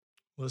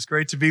Well, it's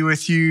great to be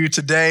with you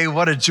today.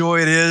 What a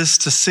joy it is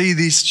to see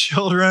these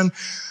children.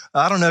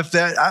 I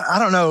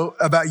don't know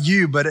about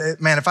you, but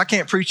man, if I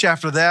can't preach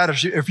after that,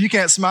 if you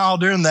can't smile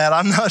during that,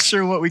 I'm not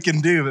sure what we can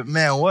do. But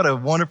man, what a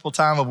wonderful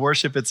time of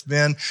worship it's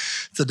been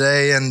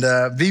today. And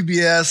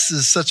VBS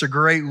is such a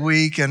great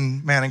week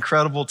and man,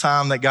 incredible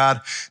time that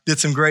God did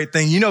some great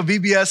things. You know,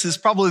 VBS is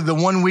probably the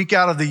one week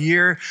out of the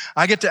year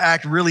I get to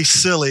act really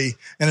silly,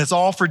 and it's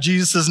all for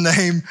Jesus'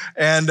 name.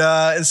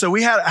 And so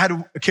we had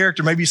a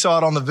character, maybe you saw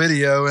it on the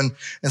video, and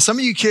some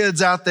of you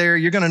kids out there,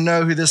 you're going to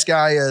know who this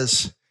guy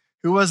is.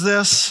 Who was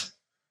this?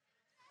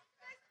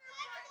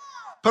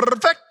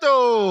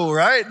 Perfecto,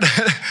 right?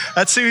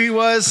 That's who he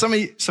was. Some of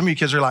you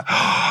kids are like,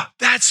 oh,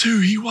 that's who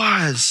he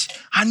was.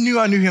 I knew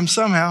him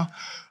somehow.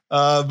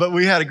 But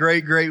we had a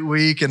great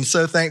week, and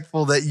so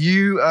thankful that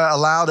you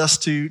allowed us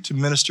to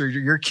minister to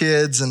your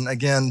kids, and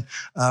again,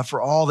 for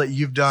all that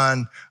you've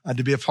done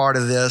to be a part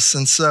of this.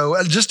 And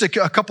so just a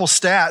couple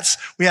stats.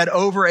 We had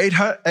over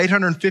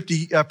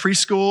 850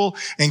 preschool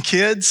and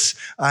kids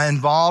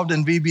involved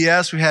in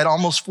VBS. We had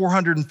almost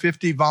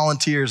 450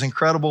 volunteers,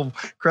 incredible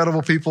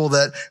people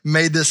that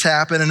made this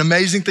happen. An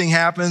amazing thing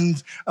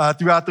happened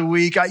throughout the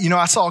week.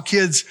 I saw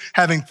kids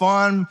having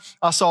fun.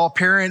 I saw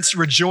parents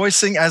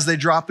rejoicing as they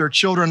dropped their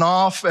children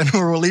off and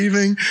were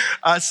leaving.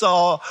 I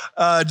saw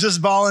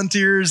just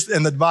volunteers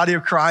in the body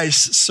of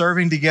Christ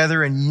serving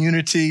together in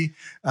unity.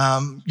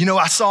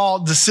 I saw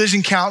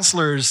decision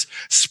counselors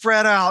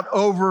spread out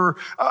over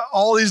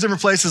all these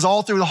different places,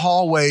 all through the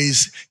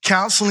hallways,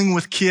 counseling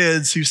with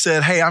kids who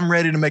said, hey, I'm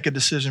ready to make a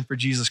decision for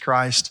Jesus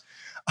Christ.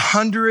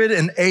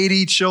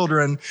 180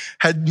 children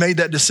had made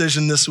that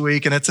decision this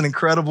week, and it's an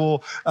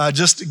incredible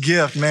just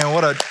gift. Man,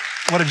 what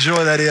a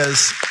joy that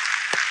is.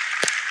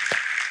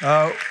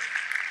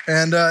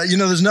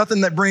 There's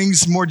nothing that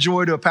brings more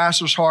joy to a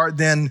pastor's heart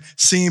than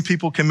seeing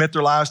people commit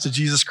their lives to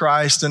Jesus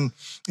Christ. And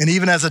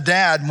even as a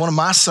dad, one of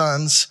my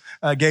sons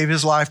gave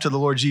his life to the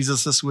Lord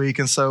Jesus this week.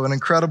 And so an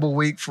incredible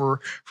week for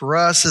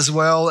us as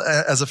well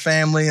as a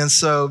family. And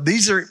so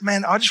these are,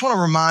 man, I just want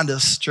to remind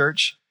us,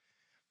 church,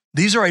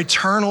 these are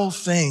eternal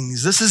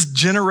things. This is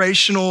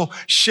generational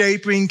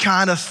shaping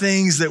kind of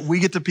things that we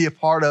get to be a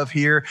part of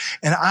here.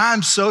 And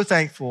I'm so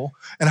thankful,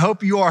 and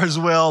hope you are as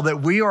well,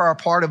 that we are a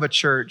part of a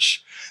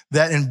church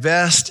that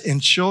invests in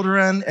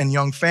children and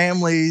young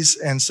families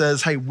and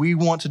says, hey, we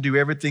want to do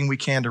everything we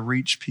can to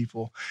reach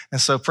people. And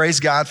so praise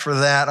God for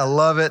that. I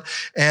love it.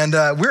 And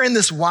we're in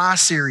this Why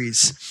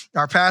series.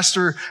 Our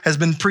pastor has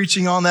been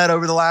preaching on that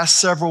over the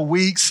last several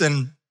weeks,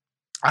 and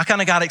I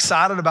kind of got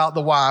excited about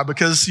the why,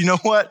 because you know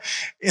what?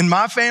 In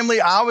my family,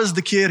 I was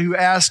the kid who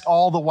asked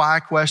all the why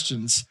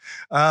questions.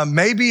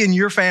 Maybe in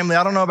your family,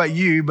 I don't know about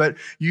you, but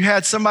you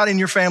had somebody in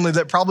your family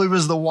that probably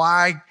was the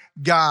why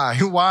guy,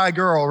 why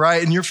girl,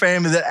 right? In your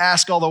family that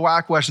asked all the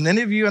why questions.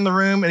 Any of you in the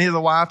room, any of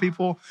the why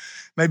people?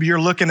 Maybe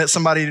you're looking at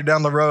somebody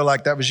down the road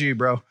like, that was you,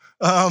 bro.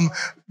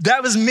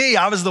 That was me.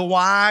 I was the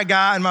why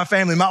guy in my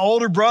family. My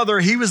older brother,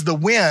 he was the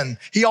when.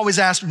 He always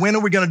asked, when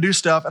are we going to do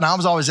stuff? And I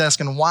was always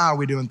asking, why are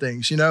we doing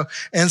things,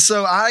 And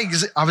so I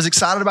was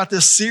excited about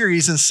this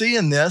series and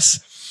seeing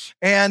this.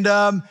 And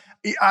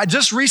I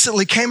just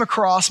recently came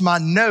across my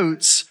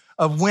notes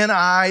of when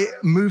I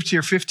moved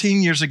here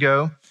 15 years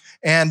ago.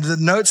 And the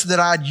notes that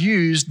I'd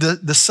used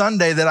the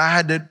Sunday that I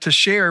had to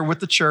share with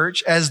the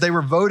church as they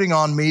were voting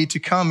on me to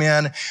come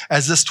in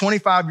as this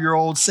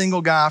 25-year-old single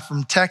guy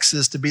from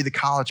Texas to be the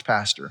college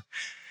pastor.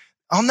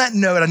 On that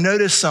note, I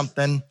noticed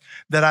something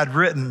that I'd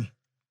written.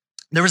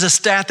 There was a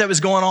stat that was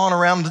going on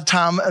around the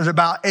time of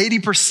about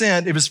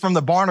 80%, it was from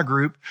the Barna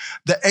Group,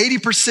 that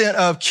 80%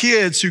 of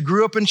kids who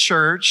grew up in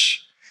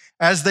church,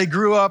 as they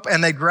grew up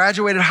and they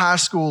graduated high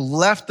school,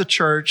 left the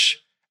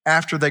church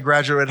after they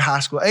graduated high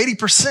school.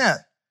 80%.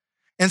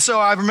 And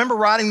so I remember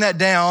writing that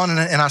down,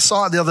 and I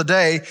saw it the other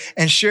day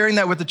and sharing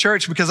that with the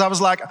church, because I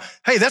was like,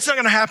 hey, that's not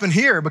going to happen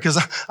here,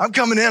 because I'm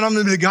coming in, I'm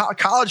going to be the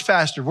college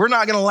pastor. We're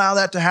not going to allow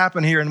that to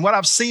happen here. And what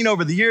I've seen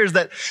over the years,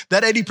 that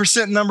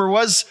 80% number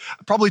was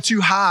probably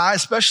too high,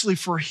 especially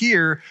for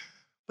here.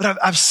 But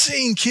I've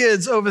seen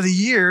kids over the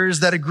years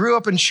that grew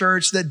up in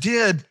church that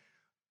did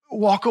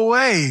walk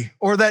away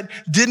or that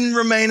didn't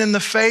remain in the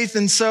faith.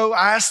 And so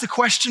I asked the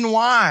question,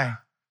 why?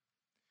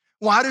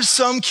 Why do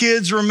some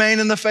kids remain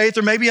in the faith,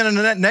 or maybe in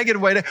a negative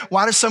way?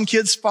 Why do some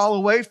kids fall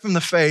away from the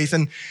faith?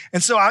 And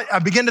so I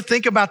began to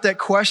think about that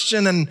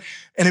question, and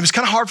it was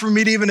kind of hard for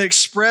me to even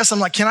express. I'm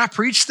like, can I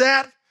preach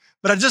that?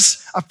 But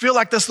I feel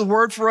like that's the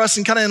word for us,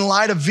 and kind of in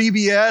light of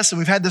VBS, and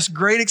we've had this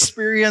great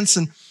experience.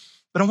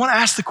 But I want to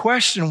ask the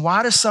question,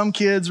 why do some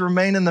kids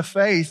remain in the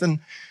faith? And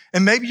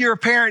maybe you're a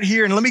parent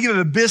here, and let me give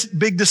a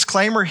big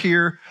disclaimer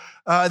here,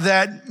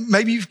 that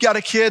maybe you've got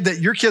a kid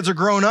that your kids are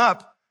grown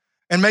up.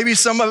 And maybe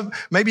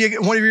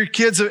one of your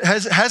kids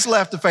has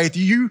left the faith.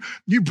 You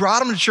brought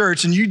them to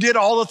church and you did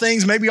all the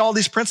things, maybe all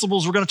these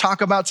principles we're going to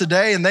talk about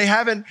today, and they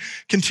haven't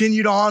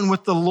continued on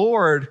with the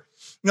Lord.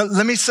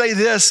 Let me say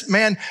this,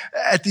 man,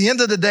 at the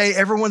end of the day,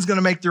 everyone's going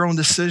to make their own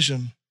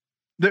decision.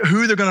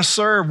 Who they're going to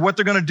serve, what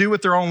they're going to do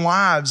with their own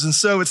lives. And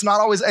so it's not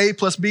always A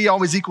plus B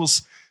always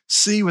equals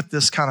C with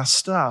this kind of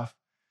stuff.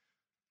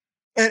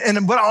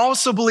 And what I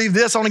also believe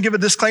this, I want to give a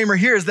disclaimer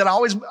here, is that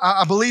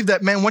I believe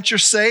that, man, once you're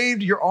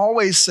saved, you're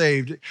always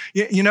saved.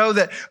 You know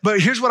that, but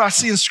here's what I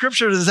see in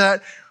scripture is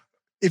that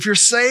if you're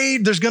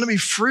saved, there's going to be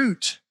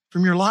fruit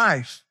from your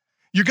life.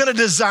 You're going to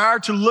desire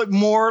to look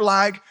more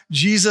like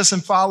Jesus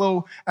and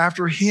follow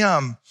after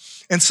him.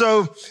 And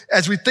so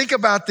as we think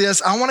about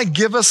this, I want to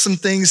give us some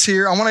things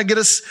here. I want to get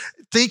us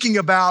thinking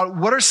about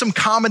what are some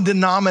common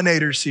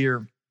denominators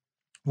here.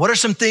 What are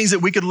some things that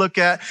we could look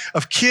at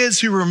of kids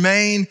who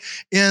remain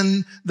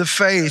in the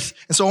faith?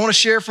 And so I want to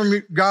share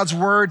from God's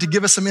word to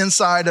give us some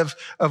insight of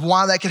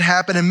why that could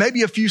happen and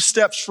maybe a few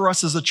steps for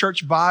us as a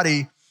church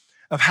body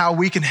of how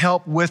we can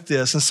help with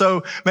this. And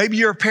so maybe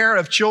you're a parent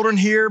of children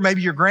here,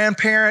 maybe you're a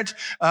grandparent,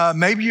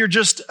 maybe you're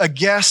just a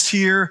guest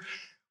here.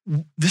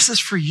 This is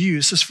for you.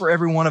 This is for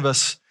every one of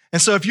us.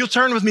 And so if you'll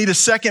turn with me to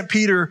 2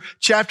 Peter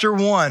chapter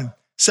 1,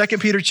 2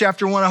 Peter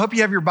chapter 1. I hope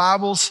you have your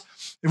Bibles.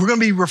 We're going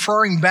to be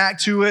referring back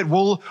to it.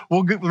 We'll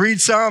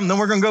read some, then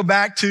we're going to go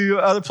back to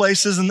other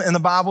places in the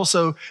Bible.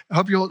 So I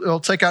hope you'll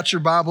take out your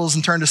Bibles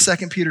and turn to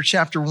 2 Peter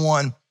chapter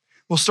 1.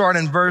 We'll start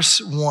in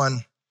verse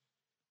 1.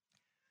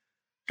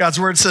 God's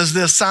word says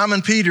this: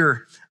 Simon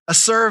Peter, a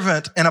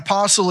servant and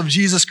apostle of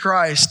Jesus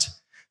Christ,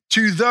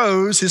 to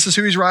those, this is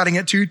who he's writing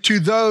it to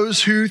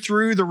those who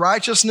through the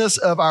righteousness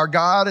of our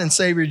God and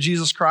Savior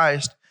Jesus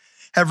Christ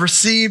have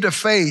received a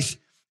faith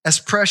as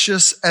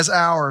precious as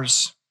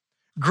ours.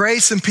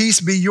 Grace and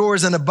peace be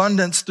yours in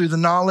abundance through the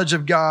knowledge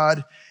of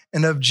God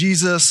and of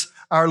Jesus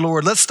our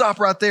Lord. Let's stop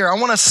right there. I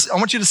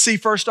want you to see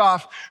first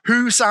off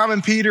who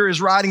Simon Peter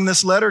is writing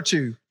this letter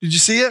to. Did you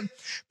see it?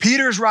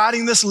 Peter is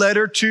writing this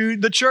letter to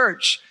the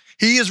church.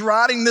 He is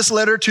writing this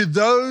letter to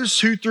those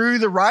who through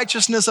the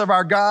righteousness of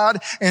our God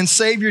and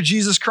Savior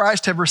Jesus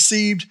Christ have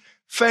received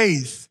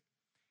faith.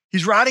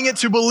 He's writing it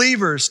to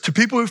believers, to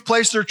people who've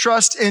placed their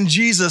trust in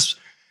Jesus.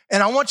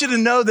 And I want you to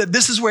know that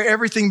this is where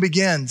everything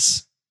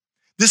begins.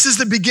 This is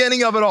the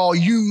beginning of it all.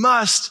 You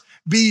must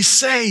be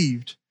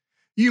saved.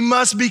 You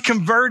must be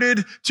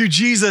converted to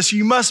Jesus.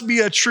 You must be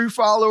a true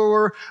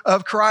follower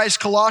of Christ.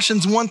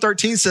 Colossians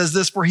 1:13 says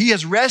this: for he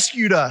has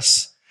rescued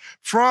us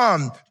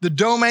from the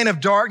domain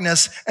of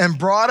darkness and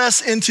brought us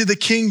into the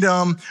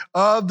kingdom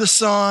of the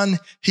Son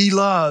he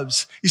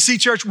loves. You see,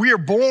 church, we are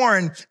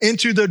born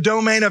into the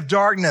domain of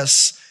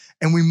darkness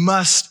and we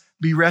must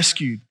be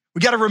rescued. We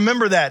got to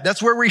remember that.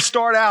 That's where we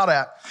start out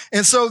at.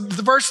 And so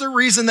the first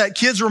reason that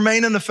kids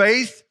remain in the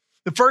faith,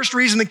 the first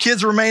reason that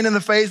kids remain in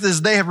the faith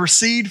is they have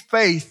received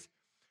faith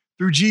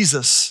through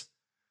Jesus.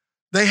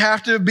 They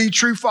have to be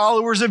true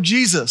followers of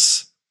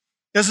Jesus.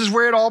 This is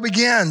where it all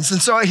begins.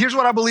 And so here's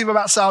what I believe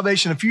about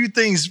salvation. A few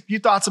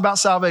thoughts about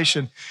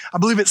salvation. I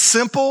believe it's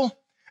simple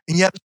and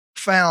yet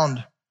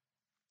profound.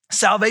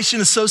 Salvation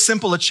is so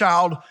simple a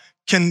child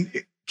can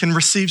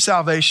receive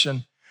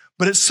salvation,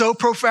 but it's so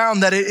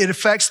profound that it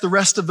affects the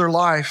rest of their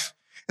life.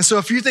 And so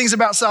a few things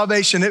about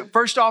salvation.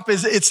 First off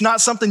is it's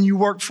not something you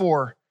work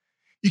for.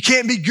 You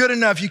can't be good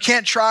enough. You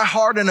can't try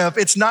hard enough.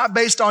 It's not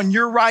based on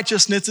your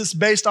righteousness. It's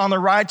based on the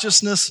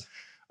righteousness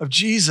of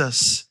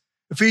Jesus.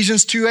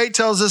 Ephesians 2:8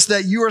 tells us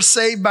that you are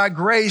saved by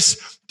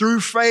grace through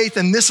faith,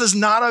 and this is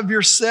not of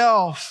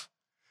yourself,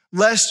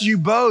 lest you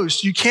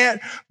boast. You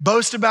can't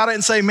boast about it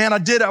and say, man,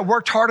 I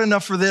worked hard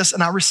enough for this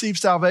and I received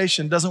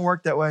salvation. It doesn't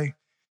work that way.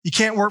 You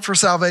can't work for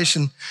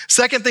salvation.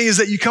 Second thing is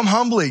that you come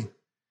humbly.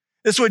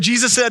 That's what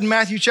Jesus said in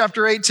Matthew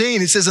chapter 18.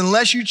 He says,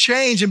 unless you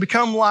change and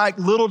become like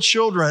little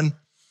children,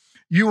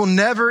 you will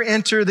never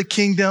enter the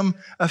kingdom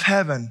of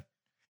heaven.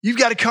 You've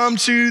got to come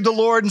to the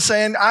Lord and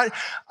saying, I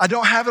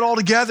don't have it all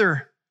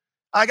together.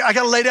 I got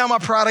to lay down my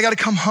pride. I got to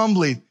come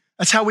humbly.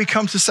 That's how we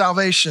come to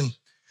salvation.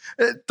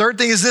 Third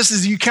thing is this,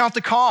 is you count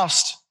the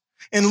cost.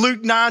 In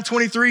Luke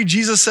 9:23,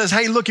 Jesus says,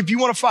 hey, look, if you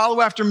want to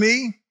follow after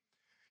me,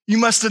 you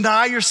must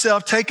deny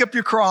yourself, take up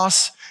your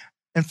cross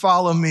and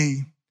follow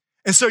me.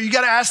 And so you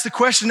got to ask the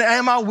question,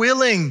 am I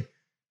willing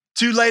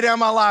to lay down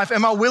my life?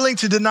 Am I willing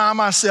to deny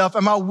myself?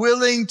 Am I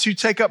willing to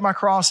take up my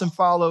cross and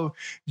follow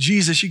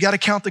Jesus? You got to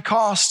count the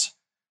cost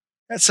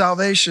at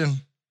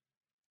salvation.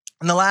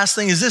 And the last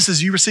thing is this,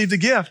 is you receive the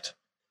gift.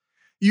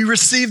 You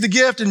receive the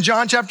gift. In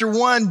John chapter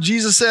 1,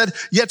 Jesus said,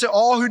 yet to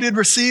all who did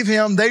receive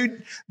him,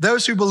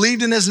 those who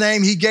believed in his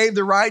name, he gave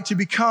the right to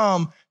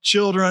become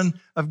children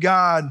of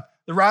God.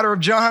 The writer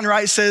of John,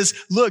 right, says,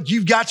 look,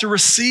 you've got to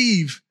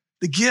receive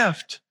the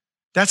gift.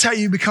 That's how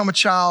you become a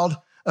child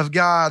of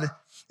God.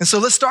 And so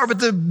let's start with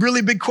the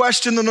really big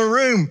question in the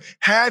room.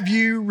 Have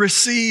you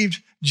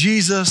received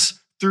Jesus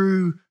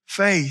through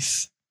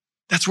faith?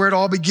 That's where it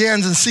all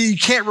begins. And see, you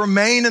can't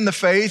remain in the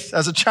faith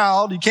as a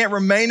child. You can't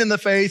remain in the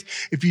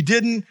faith if you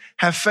didn't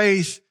have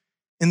faith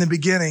in the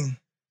beginning.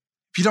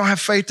 If you don't have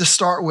faith to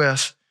start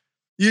with.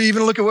 You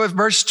even look at what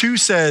verse 2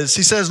 says.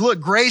 He says, look,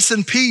 grace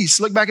and peace.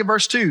 Look back at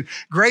verse 2.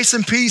 Grace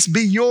and peace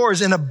be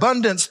yours in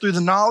abundance through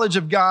the knowledge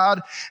of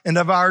God and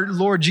of our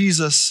Lord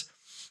Jesus.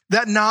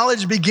 That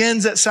knowledge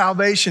begins at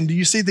salvation. Do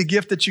you see the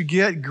gift that you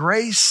get?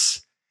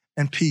 Grace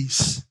and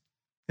peace.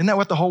 Isn't that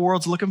what the whole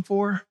world's looking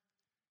for?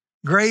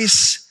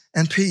 Grace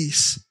and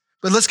peace.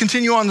 But let's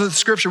continue on to the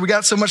scripture. We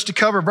got so much to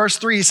cover. Verse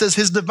 3, he says,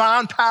 his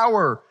divine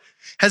power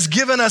has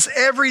given us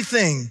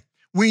everything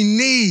we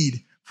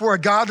need for a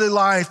godly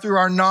life through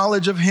our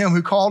knowledge of him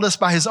who called us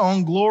by his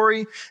own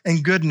glory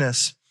and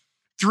goodness.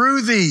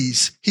 Through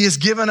these, he has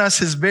given us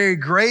his very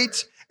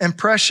great and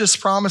precious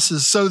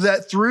promises so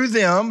that through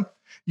them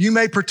you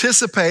may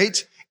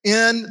participate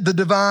in the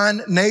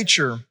divine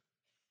nature,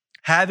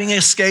 having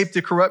escaped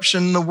the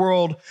corruption in the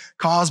world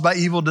caused by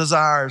evil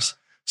desires.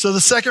 So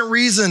the second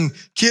reason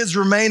kids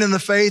remain in the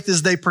faith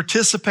is they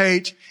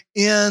participate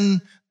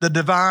in the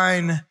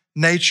divine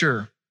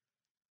nature.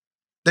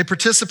 They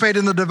participate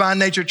in the divine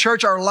nature.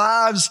 Church, our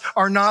lives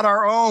are not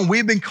our own.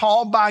 We've been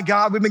called by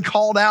God. We've been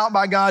called out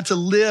by God to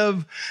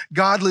live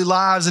godly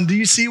lives. And do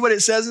you see what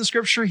it says in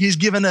Scripture? He's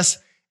given us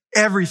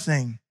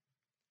everything.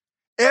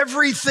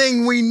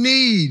 Everything we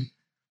need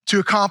to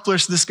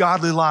accomplish this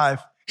godly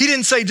life. He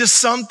didn't say just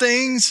some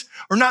things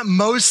or not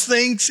most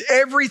things.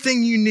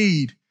 Everything you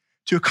need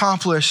to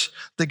accomplish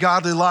the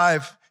godly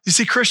life. You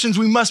see, Christians,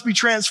 we must be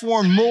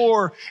transformed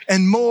more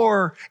and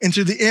more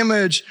into the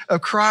image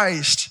of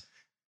Christ.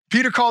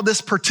 Peter called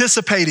this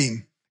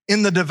participating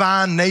in the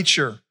divine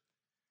nature.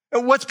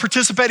 And what's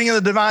participating in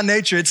the divine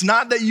nature? It's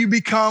not that you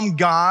become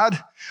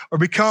God or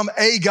become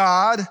a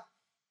God.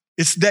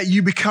 It's that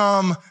you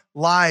become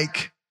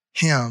like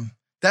him.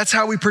 That's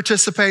how we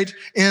participate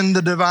in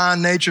the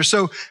divine nature.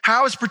 So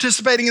how is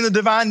participating in the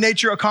divine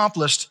nature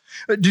accomplished?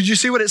 Did you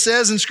see what it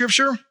says in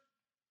Scripture?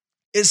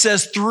 It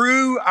says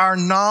through our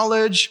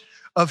knowledge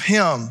of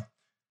him.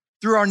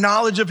 Through our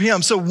knowledge of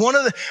him. So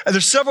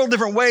there's several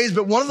different ways,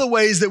 but one of the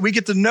ways that we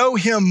get to know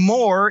him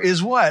more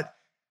is what?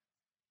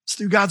 It's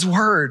through God's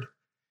word.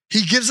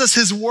 He gives us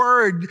his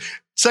word.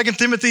 2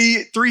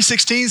 Timothy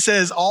 3:16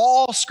 says,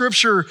 all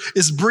scripture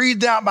is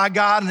breathed out by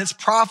God and it's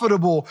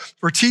profitable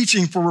for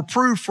teaching, for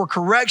reproof, for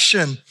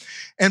correction,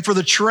 and for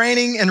the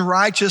training in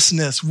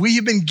righteousness. We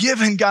have been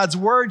given God's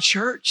word,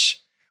 church.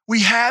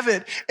 We have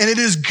it, and it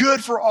is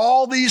good for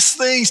all these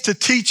things to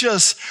teach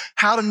us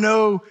how to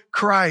know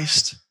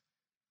Christ.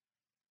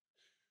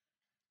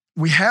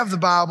 We have the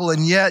Bible,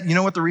 and yet, you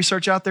know what the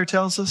research out there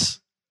tells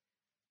us?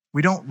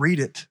 We don't read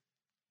it.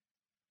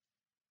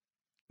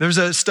 There's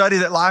a study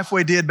that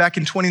Lifeway did back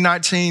in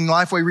 2019,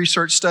 Lifeway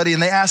research study,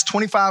 and they asked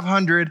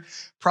 2,500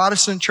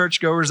 Protestant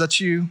churchgoers, that's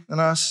you and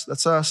us,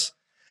 that's us,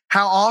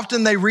 how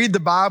often they read the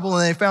Bible,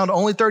 and they found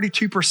only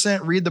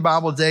 32% read the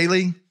Bible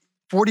daily,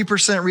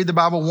 40% read the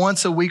Bible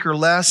once a week or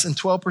less, and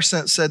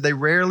 12% said they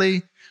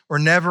rarely or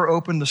never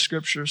opened the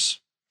scriptures.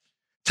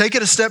 Take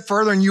it a step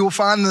further and you will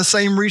find in the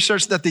same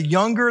research that the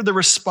younger the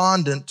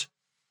respondent,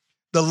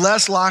 the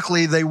less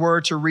likely they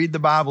were to read the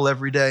Bible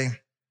every day.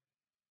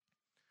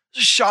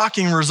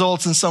 Shocking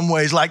results in some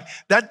ways. Like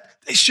that,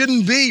 it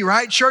shouldn't be,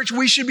 right? Church,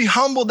 we should be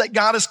humbled that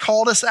God has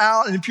called us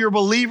out. And if you're a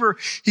believer,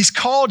 he's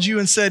called you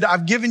and said,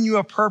 I've given you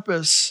a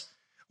purpose.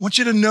 I want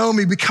you to know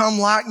me, become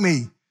like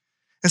me.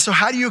 And so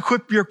how do you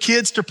equip your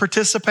kids to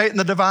participate in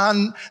the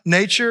divine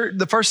nature?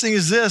 The first thing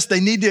is this: they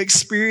need to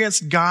experience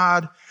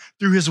God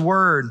through his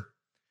word.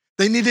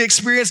 They need to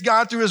experience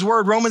God through his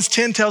word. Romans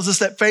 10 tells us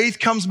that faith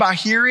comes by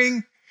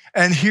hearing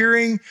and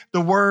hearing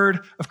the word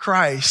of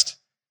Christ.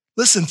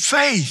 Listen,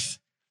 faith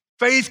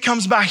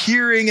comes by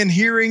hearing and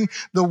hearing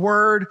the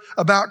word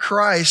about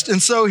Christ. And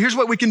so here's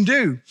what we can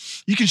do.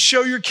 You can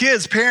show your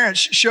kids, parents,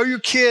 show your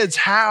kids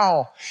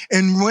how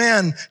and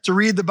when to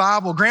read the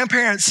Bible.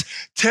 Grandparents,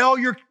 tell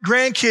your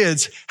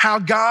grandkids how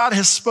God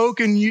has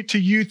spoken to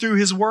you through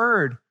his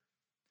word.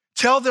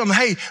 Tell them,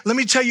 hey, let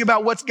me tell you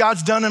about what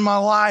God's done in my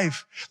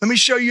life. Let me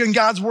show you in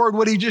God's word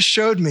what he just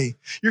showed me.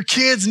 Your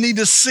kids need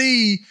to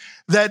see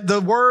that the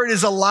word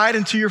is a light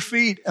unto your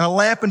feet and a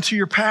lamp unto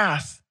your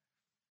path.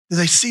 Do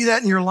they see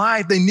that in your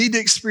life? They need to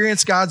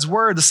experience God's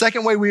word. The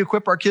second way we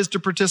equip our kids to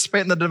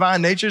participate in the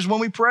divine nature is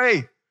when we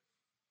pray.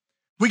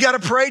 We got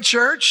to pray,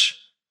 church.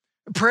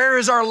 Prayer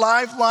is our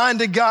lifeline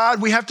to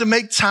God. We have to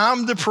make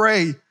time to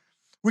pray.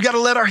 We got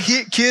to let our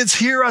kids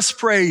hear us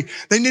pray.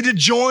 They need to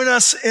join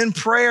us in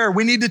prayer.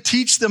 We need to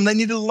teach them. They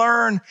need to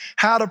learn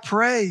how to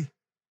pray.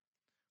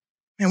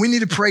 And we need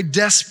to pray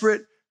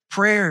desperate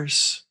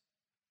prayers.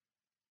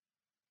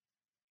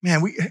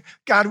 Man,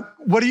 God,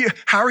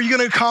 how are you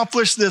going to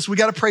accomplish this? We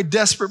got to pray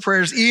desperate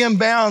prayers. E.M.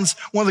 Bounds,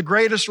 one of the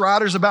greatest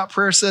writers about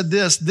prayer, said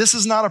this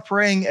is not a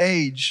praying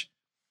age.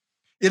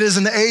 It is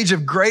an age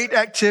of great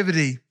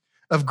activity,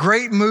 of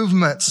great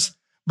movements,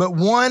 but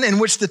one in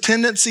which the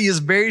tendency is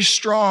very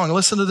strong,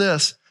 listen to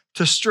this,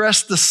 to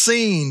stress the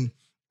seen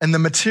and the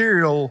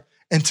material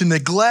and to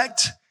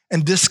neglect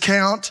and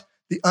discount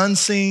the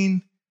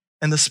unseen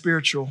and the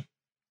spiritual.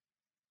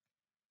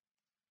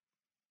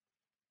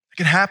 It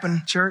can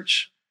happen,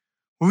 church.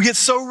 When we get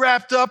so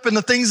wrapped up in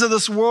the things of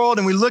this world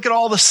and we look at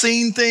all the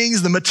seen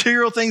things, the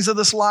material things of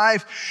this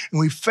life, and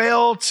we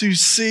fail to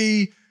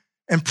see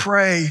and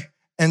pray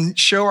and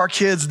show our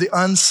kids the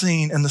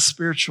unseen and the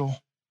spiritual.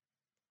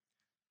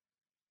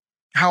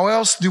 How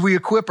else do we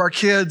equip our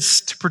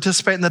kids to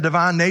participate in the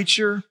divine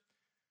nature?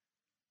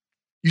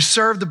 You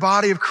serve the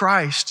body of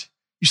Christ.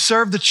 You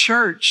serve the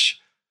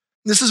church.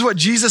 This is what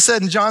Jesus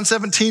said in John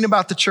 17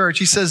 about the church.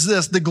 He says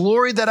this, the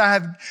glory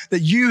that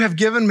you have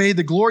given me,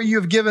 the glory you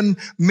have given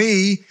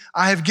me,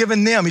 I have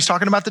given them. He's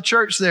talking about the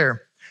church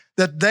there.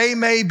 That they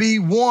may be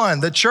one,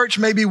 the church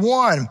may be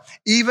one,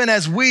 even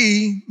as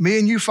we, me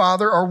and you,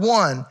 Father, are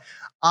one.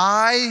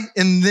 I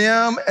in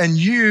them and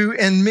you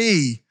in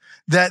me,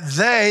 that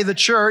they, the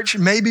church,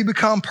 may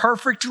become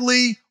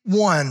perfectly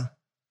one.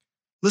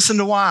 Listen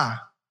to why.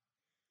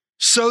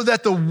 So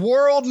that the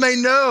world may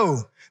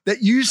know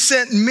that you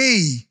sent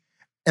me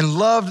and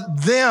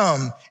loved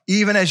them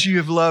even as you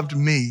have loved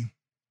me.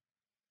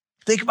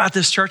 Think about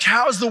this, church.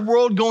 How is the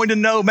world going to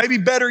know? Maybe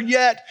better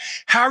yet,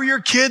 how are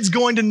your kids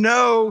going to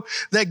know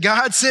that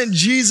God sent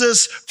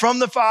Jesus from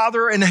the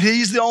Father and that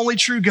he's the only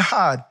true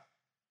God?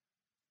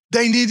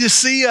 They need to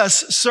see us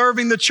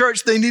serving the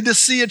church. They need to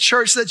see a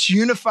church that's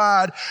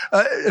unified,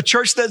 a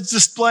church that's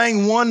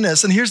displaying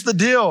oneness. And here's the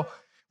deal.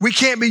 We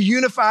can't be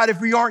unified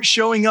if we aren't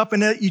showing up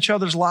in each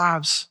other's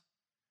lives.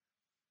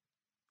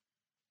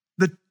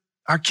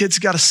 Our kids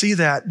got to see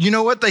that. You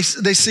know what? They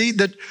see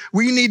that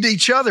we need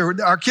each other.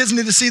 Our kids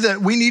need to see that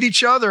we need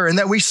each other and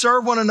that we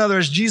serve one another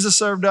as Jesus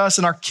served us,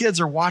 and our kids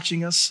are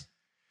watching us.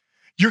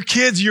 Your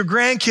kids, your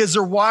grandkids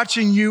are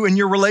watching you and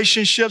your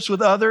relationships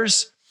with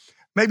others,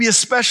 maybe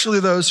especially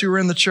those who are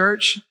in the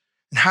church,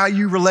 and how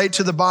you relate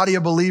to the body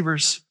of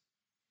believers.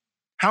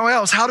 How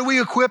else? How do we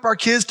equip our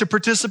kids to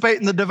participate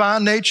in the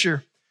divine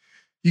nature?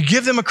 You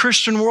give them a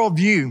Christian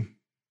worldview.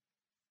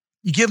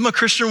 You give them a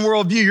Christian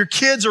worldview. Your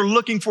kids are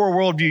looking for a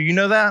worldview. You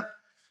know that?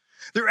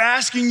 They're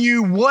asking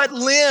you, what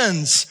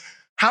lens?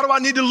 How do I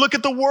need to look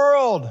at the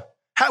world?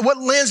 What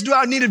lens do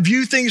I need to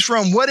view things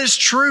from? What is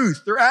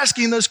truth? They're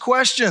asking those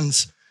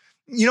questions.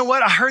 You know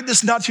what? I heard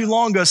this not too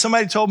long ago.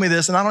 Somebody told me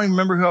this, and I don't even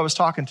remember who I was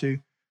talking to.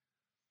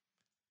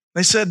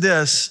 They said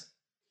this,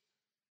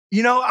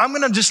 I'm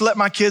going to just let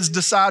my kids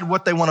decide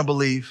what they want to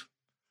believe.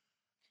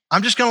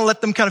 I'm just going to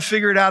let them kind of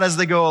figure it out as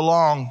they go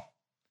along.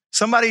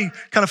 Somebody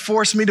kind of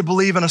forced me to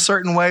believe in a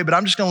certain way, but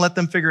I'm just going to let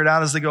them figure it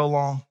out as they go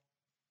along.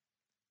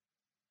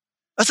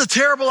 That's a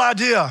terrible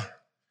idea.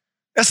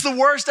 That's the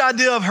worst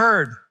idea I've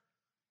heard.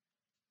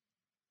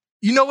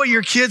 You know what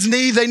your kids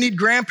need? They need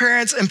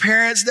grandparents and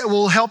parents that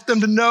will help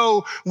them to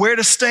know where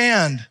to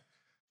stand.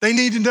 They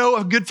need to know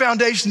a good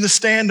foundation to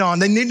stand on.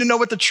 They need to know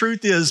what the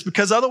truth is,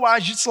 because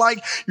otherwise it's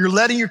like you're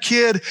letting your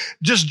kid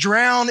just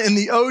drown in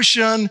the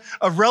ocean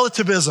of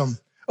relativism,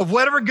 of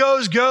whatever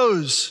goes,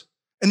 goes.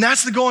 And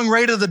that's the going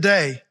rate of the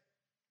day.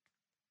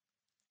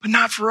 But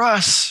not for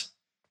us.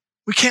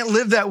 We can't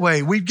live that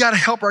way. We've got to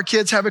help our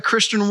kids have a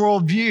Christian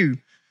worldview.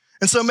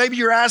 And so maybe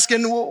you're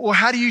asking, well,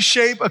 how do you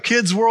shape a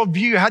kid's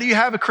worldview? How do you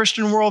have a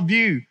Christian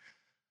worldview?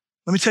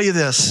 Let me tell you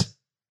this.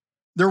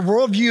 Their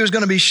worldview is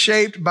going to be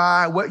shaped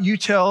by what you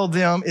tell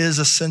them is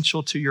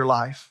essential to your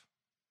life.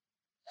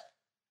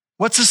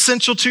 What's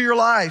essential to your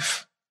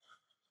life?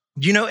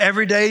 Do you know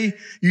every day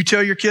you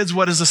tell your kids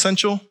what is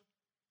essential?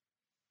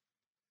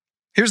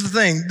 Here's the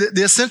thing.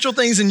 The essential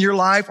things in your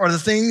life are the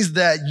things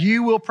that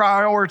you will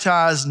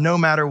prioritize no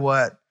matter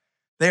what.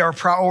 They are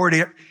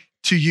priority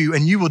to you,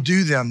 and you will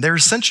do them. They're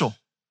essential.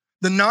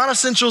 The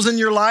non-essentials in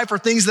your life are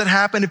things that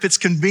happen if it's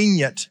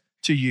convenient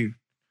to you.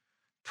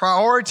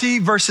 Priority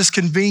versus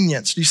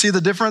convenience. Do you see the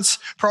difference?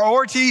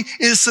 Priority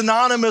is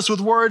synonymous with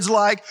words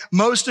like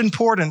most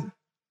important,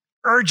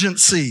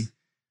 urgency,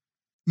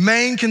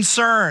 main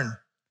concern.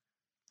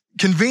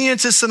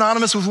 Convenience is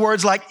synonymous with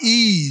words like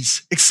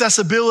ease,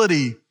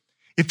 accessibility,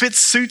 if it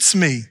suits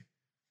me.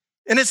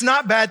 And it's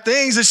not bad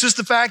things. It's just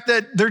the fact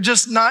that they're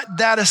just not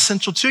that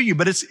essential to you,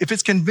 but if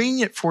it's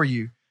convenient for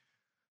you.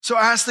 So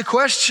I ask the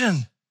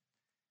question,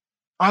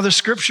 are the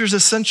scriptures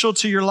essential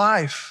to your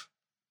life?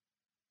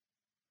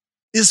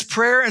 Is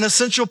prayer an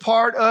essential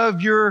part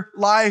of your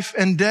life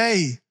and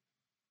day?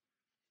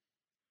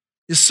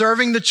 Is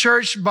serving the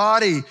church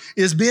body,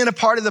 is being a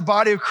part of the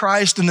body of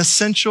Christ an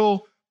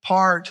essential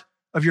part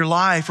of your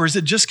life, or is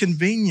it just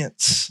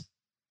convenience?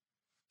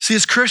 See,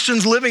 as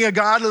Christians, living a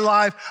godly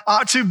life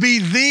ought to be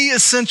the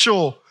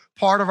essential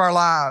part of our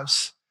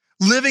lives.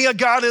 Living a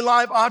godly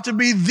life ought to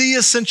be the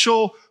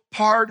essential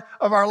part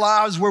of our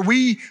lives, where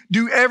we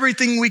do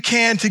everything we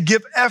can to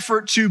give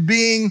effort to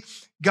being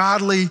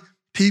godly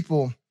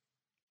people.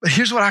 But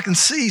here's what I can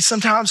see.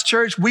 Sometimes,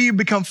 church, we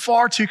become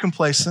far too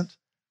complacent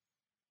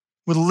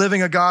with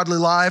living a godly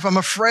life. I'm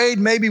afraid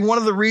maybe one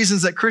of the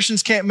reasons that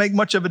Christians can't make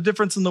much of a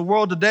difference in the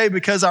world today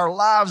because our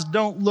lives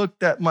don't look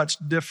that much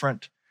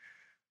different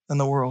than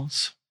the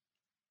world's.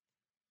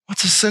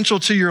 What's essential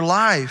to your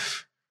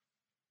life?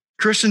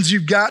 Christians,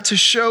 you've got to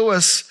show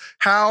us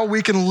how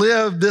we can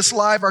live this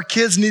life. Our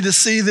kids need to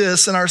see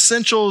this, and our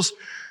essentials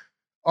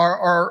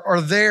are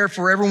there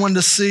for everyone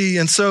to see.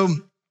 And so,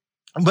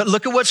 but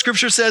look at what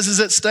Scripture says is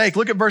at stake.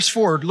 Look at verse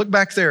 4. Look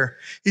back there.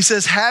 He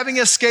says, having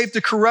escaped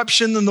the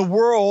corruption in the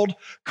world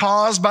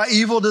caused by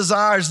evil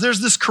desires.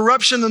 There's this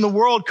corruption in the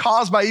world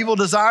caused by evil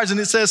desires. And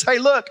it says, hey,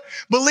 look,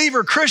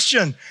 believer,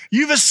 Christian,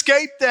 you've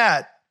escaped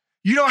that.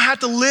 You don't have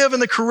to live in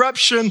the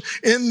corruption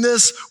in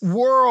this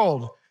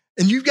world.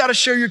 And you've got to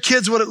show your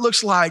kids what it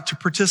looks like to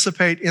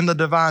participate in the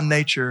divine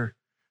nature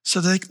so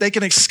they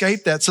can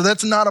escape that. So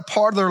that's not a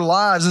part of their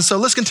lives. And so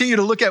let's continue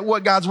to look at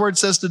what God's word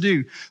says to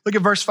do. Look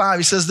at verse 5.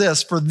 He says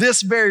this, for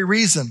this very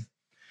reason,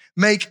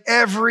 make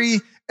every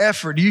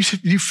effort. Do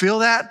you feel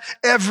that?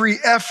 Every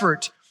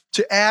effort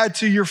to add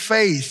to your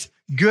faith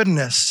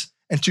goodness,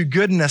 and to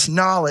goodness,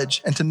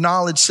 knowledge, and to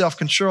knowledge,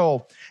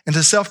 self-control, and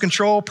to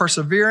self-control,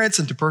 perseverance,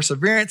 and to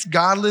perseverance,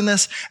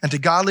 godliness, and to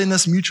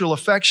godliness, mutual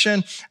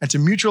affection, and to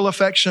mutual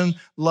affection,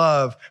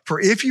 love. For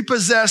if you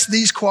possess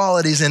these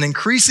qualities in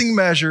increasing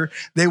measure,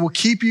 they will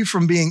keep you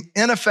from being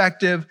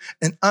ineffective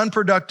and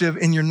unproductive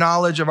in your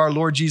knowledge of our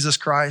Lord Jesus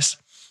Christ.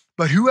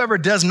 But whoever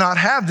does not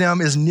have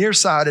them is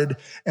nearsighted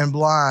and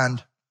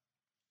blind,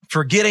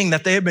 forgetting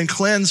that they have been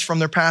cleansed from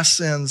their past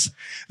sins.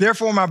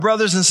 Therefore, my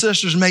brothers and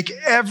sisters, make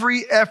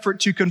every effort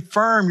to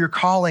confirm your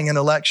calling and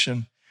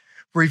election.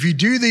 For if you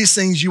do these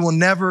things, you will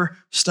never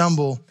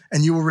stumble,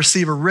 and you will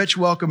receive a rich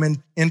welcome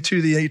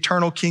into the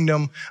eternal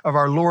kingdom of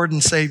our Lord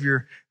and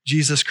Savior,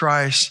 Jesus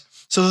Christ.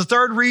 So the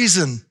third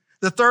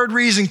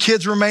reason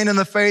kids remain in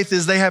the faith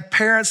is they have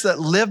parents that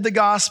live the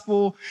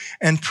gospel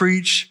and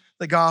preach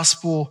the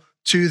gospel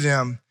to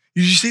them.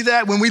 You see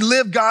that? When we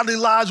live godly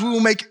lives, we will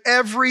make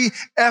every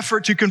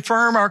effort to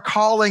confirm our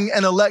calling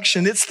and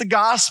election. It's the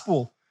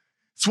gospel.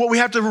 It's what we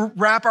have to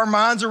wrap our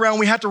minds around.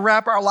 We have to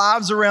wrap our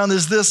lives around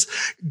is this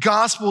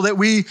gospel, that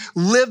we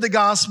live the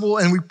gospel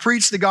and we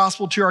preach the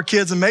gospel to our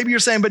kids. And maybe you're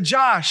saying, but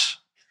Josh,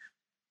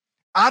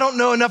 I don't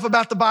know enough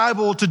about the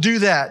Bible to do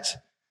that.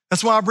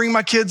 That's why I bring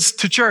my kids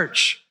to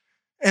church.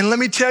 And let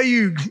me tell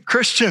you,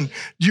 Christian,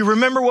 do you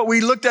remember what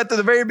we looked at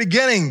the very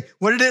beginning?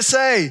 What did it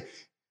say?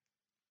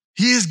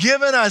 He has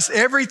given us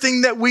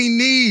everything that we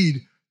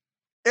need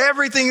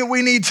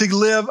to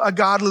live a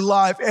godly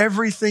life,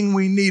 everything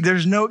we need.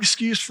 There's no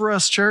excuse for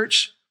us,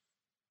 church.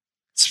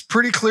 It's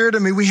pretty clear to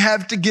me. We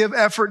have to give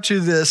effort to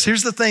this.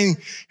 Here's the thing.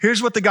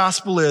 Here's what the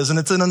gospel is, and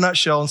it's in a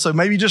nutshell. And so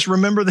maybe just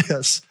remember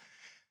this.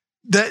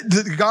 That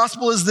the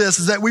gospel is this,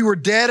 is that we were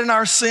dead in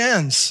our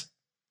sins,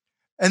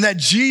 and that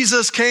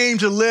Jesus came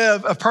to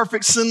live a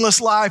perfect, sinless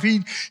life.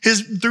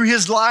 Through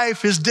his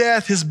life, his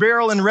death, his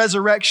burial, and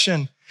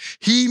resurrection,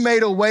 he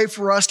made a way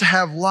for us to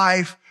have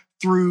life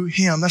through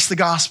him. That's the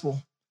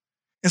gospel.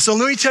 And so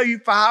let me tell you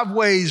 5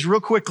 ways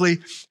real quickly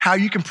how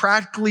you can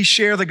practically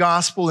share the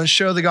gospel and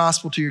show the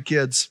gospel to your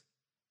kids.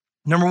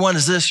 Number 1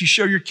 is this: you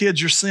show your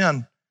kids your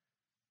sin.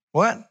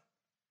 What?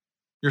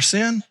 Your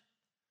sin?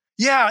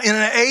 Yeah, in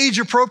an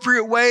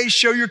age-appropriate way,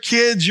 show your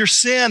kids your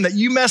sin that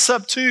you mess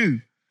up too.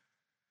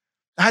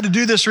 I had to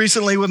do this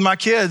recently with my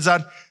kids.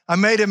 I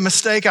made a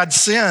mistake. I'd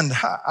sinned.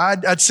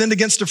 I'd sinned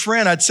against a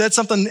friend. I'd said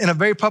something in a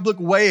very public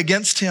way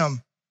against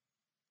him.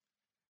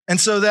 And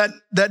so that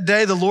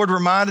day, the Lord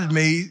reminded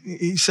me,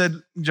 he said,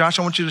 Josh,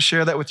 I want you to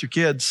share that with your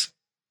kids.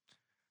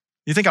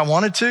 You think I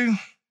wanted to?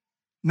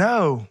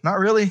 No, not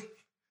really.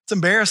 It's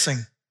embarrassing.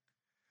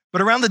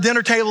 But around the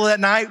dinner table that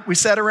night, we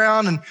sat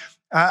around and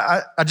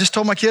I just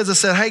told my kids, I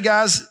said, hey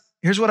guys,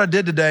 here's what I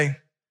did today.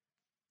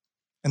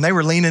 And they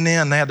were leaning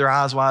in. They had their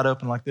eyes wide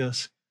open like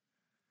this.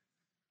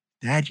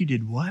 Dad, you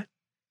did what?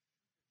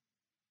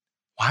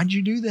 Why'd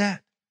you do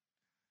that?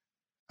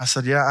 I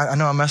said, yeah, I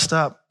know I messed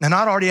up. And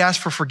I'd already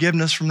asked for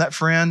forgiveness from that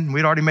friend.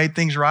 We'd already made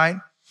things right.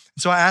 And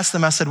so I asked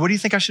them, I said, what do you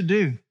think I should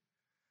do?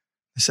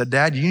 They said,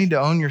 Dad, you need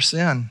to own your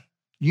sin.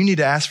 You need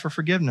to ask for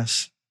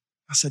forgiveness.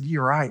 I said,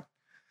 you're right.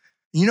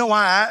 You know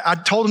why I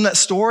told them that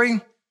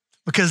story?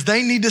 Because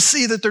they need to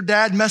see that their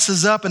dad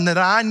messes up and that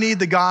I need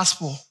the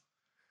gospel.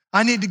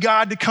 I need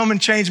God to come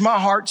and change my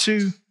heart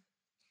too.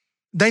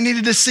 They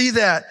needed to see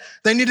that.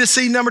 They need to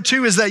see, number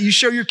 2, is that you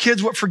show your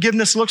kids what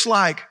forgiveness looks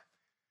like.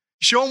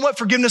 Show them what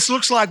forgiveness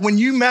looks like. When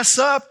you mess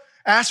up,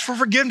 ask for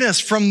forgiveness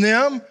from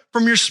them,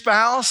 from your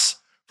spouse,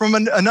 from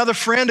another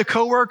friend, a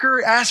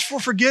coworker. Ask for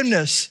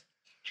forgiveness.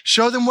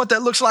 Show them what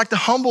that looks like to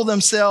humble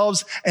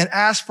themselves and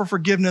ask for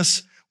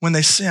forgiveness when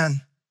they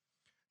sin.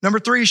 Number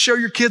 3, show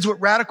your kids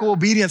what radical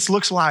obedience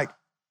looks like.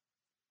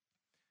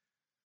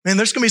 Man,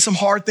 there's going to be some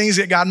hard things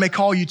that God may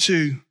call you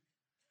to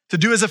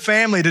do as a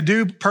family, to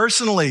do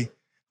personally.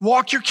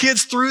 Walk your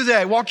kids through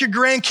that. Walk your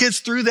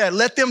grandkids through that.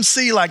 Let them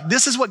see, like,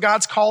 this is what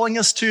God's calling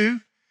us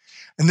to,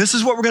 and this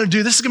is what we're going to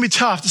do. This is going to be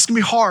tough. This is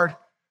going to be hard,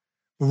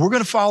 but we're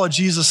going to follow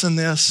Jesus in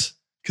this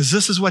because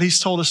this is what he's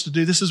told us to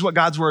do. This is what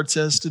God's word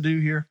says to do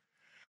here.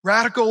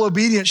 Radical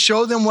obedience.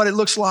 Show them what it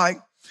looks like.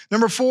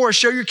 Number 4,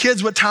 show your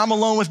kids what time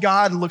alone with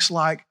God looks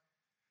like.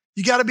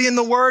 You got to be in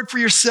the word for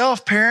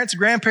yourself, parents,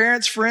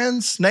 grandparents,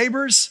 friends,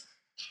 neighbors.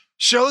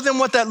 Show them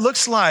what that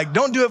looks like.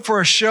 Don't do it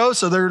for a show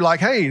so they're like,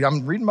 hey,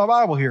 I'm reading my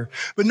Bible here.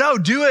 But no,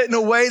 do it in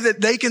a way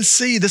that they can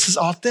see this is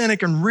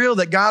authentic and real,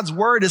 that God's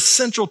word is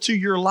central to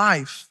your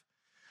life.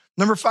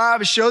 Number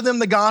 5 is show them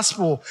the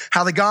gospel,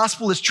 how the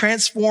gospel is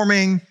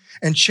transforming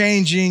and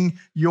changing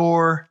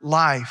your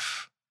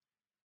life.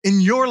 In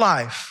your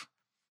life.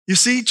 You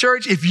see,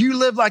 church, if you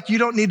live like you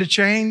don't need to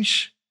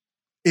change,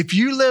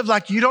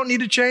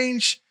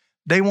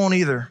 they won't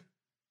either.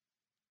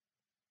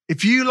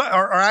 If you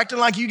are acting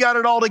like you got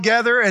it all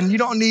together and you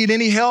don't need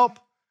any help,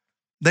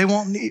 they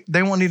won't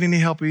need any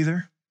help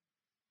either.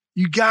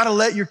 You got to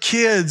let your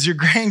kids, your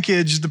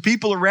grandkids, the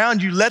people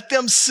around you, let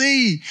them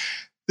see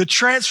the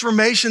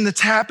transformation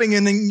that's happening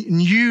in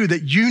you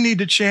that you need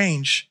to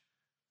change.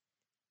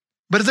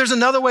 But if there's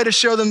another way to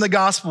show them the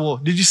gospel,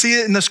 did you see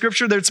it in the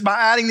scripture? That's by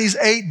adding these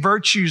 8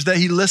 virtues that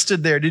he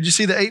listed there. Did you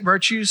see the 8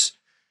 virtues?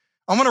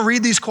 I'm going to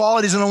read these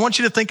qualities and I want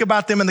you to think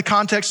about them in the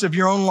context of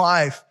your own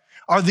life.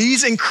 Are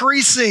these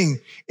increasing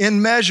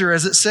in measure,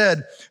 as it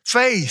said?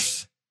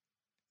 Faith,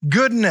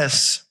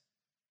 goodness,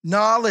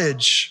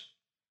 knowledge,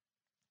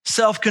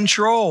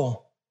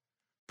 self-control,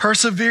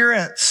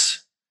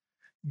 perseverance,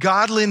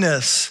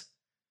 godliness,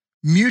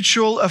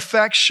 mutual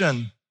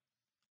affection,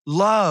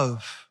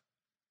 love.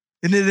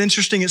 Isn't it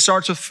interesting? It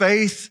starts with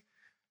faith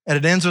and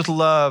it ends with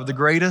love, the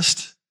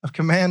greatest of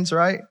commands,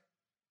 right?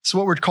 It's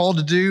what we're called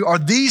to do. Are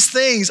these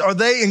things, are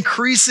they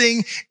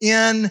increasing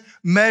in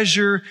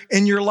measure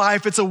in your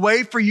life? It's a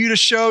way for you to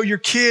show your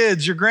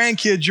kids, your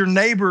grandkids, your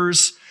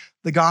neighbors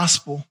the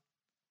gospel.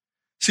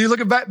 So you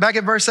look back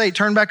at verse 8,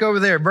 turn back over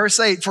there. Verse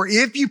 8, for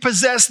if you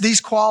possess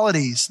these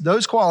qualities,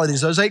 those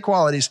 8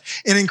 qualities,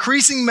 in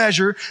increasing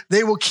measure,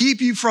 they will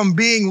keep you from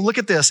being, look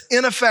at this,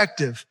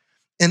 ineffective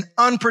and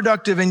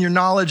unproductive in your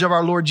knowledge of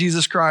our Lord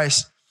Jesus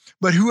Christ.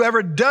 But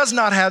whoever does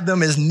not have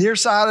them is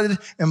nearsighted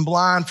and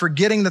blind,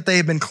 forgetting that they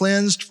have been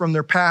cleansed from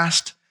their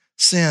past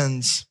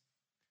sins.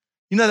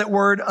 You know that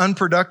word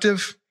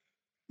unproductive?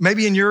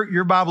 Maybe in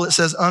your Bible it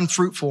says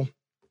unfruitful.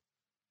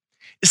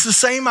 It's the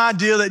same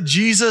idea that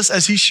Jesus,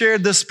 as he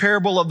shared this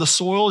parable of the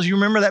soils, you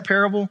remember that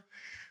parable?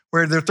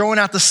 Where they're throwing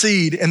out the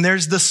seed and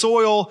there's the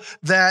soil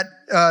that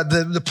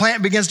the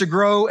plant begins to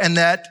grow and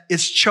that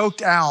it's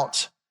choked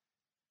out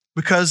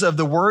because of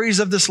the worries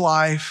of this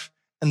life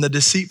and the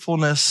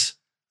deceitfulness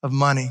of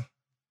money.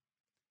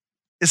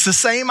 It's the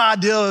same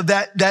idea of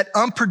that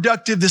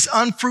unproductive, this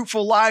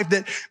unfruitful life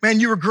that, man,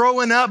 you were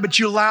growing up, but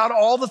you allowed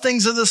all the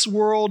things of this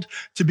world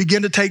to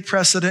begin to take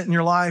precedent in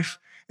your life.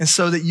 And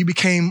so that you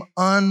became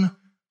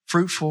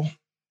unfruitful.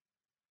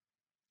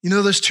 You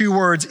know those 2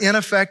 words,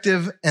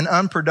 ineffective and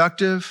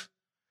unproductive?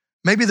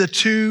 Maybe the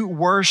 2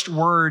 worst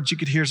words you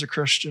could hear as a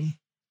Christian.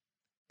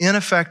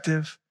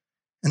 Ineffective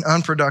and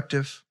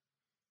unproductive.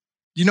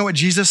 Do you know what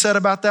Jesus said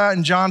about that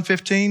in John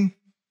 15?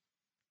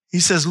 He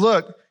says,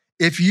 look,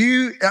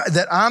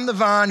 that I'm the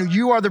vine,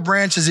 you are the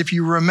branches, if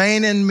you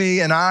remain in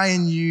me and I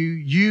in you,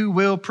 you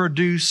will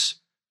produce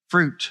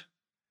fruit.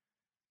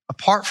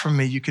 Apart from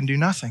me, you can do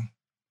nothing.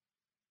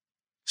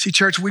 See,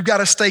 church, we've got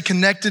to stay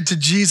connected to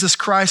Jesus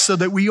Christ so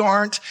that we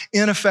aren't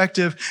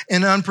ineffective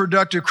and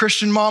unproductive.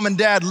 Christian mom and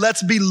dad,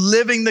 let's be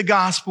living the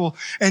gospel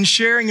and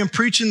sharing and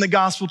preaching the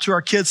gospel to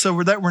our kids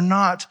so that we're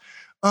not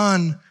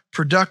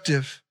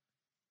unproductive.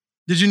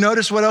 Did you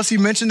notice what else he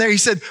mentioned there? He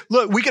said,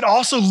 look, we could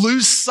also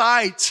lose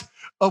sight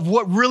of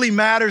what really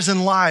matters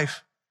in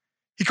life.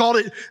 He called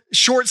it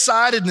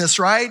short-sightedness,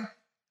 right?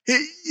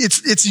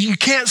 It's you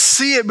can't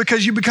see it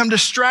because you become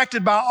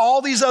distracted by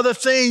all these other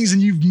things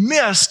and you've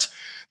missed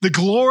the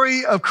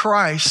glory of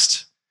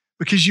Christ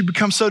because you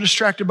become so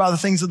distracted by the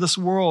things of this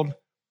world.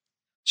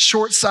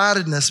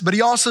 Short-sightedness. But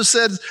he also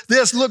said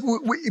this, look,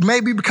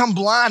 maybe become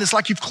blind. It's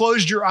like you've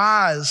closed your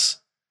eyes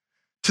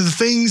to the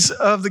things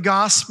of the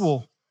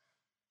gospel.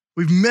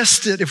 We've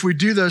missed it if we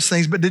do those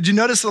things. But did you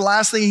notice the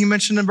last thing he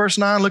mentioned in verse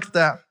 9? Look at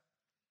that.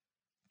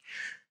 He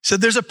said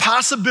there's a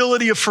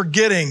possibility of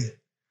forgetting.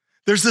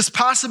 There's this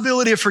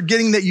possibility of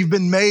forgetting that you've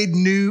been made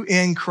new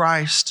in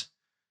Christ,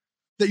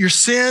 that your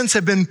sins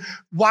have been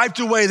wiped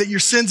away, that your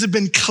sins have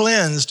been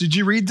cleansed. Did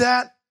you read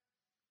that?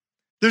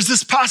 There's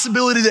this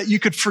possibility that you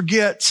could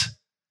forget.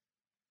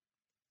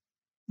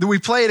 That we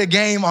played a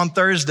game on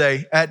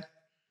Thursday at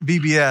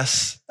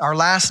VBS, our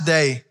last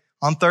day.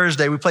 On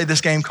Thursday, we played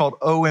this game called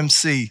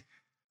OMC.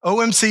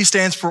 OMC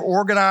stands for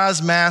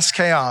Organized Mass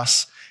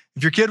Chaos.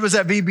 If your kid was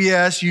at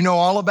VBS, you know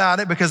all about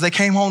it because they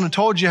came home and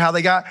told you how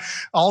they got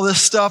all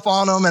this stuff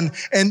on them.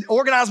 And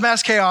Organized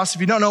Mass Chaos,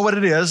 if you don't know what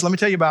it is, let me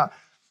tell you about it.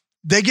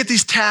 They get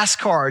these task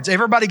cards.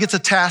 Everybody gets a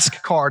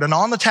task card. And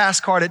on the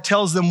task card, it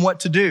tells them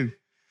what to do.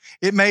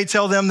 It may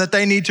tell them that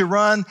they need to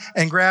run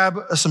and grab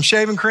some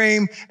shaving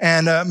cream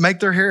and make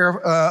their hair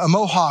a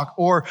mohawk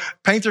or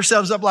paint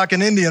themselves up like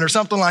an Indian or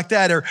something like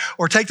that,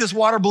 or take this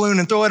water balloon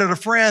and throw it at a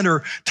friend,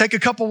 or take a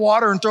cup of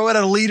water and throw it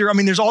at a leader. I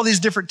mean, there's all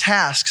these different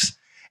tasks.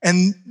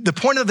 And the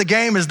point of the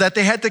game is that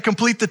they had to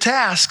complete the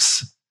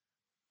tasks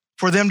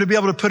for them to be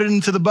able to put it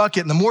into the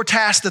bucket. And the more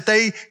tasks that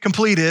they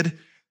completed,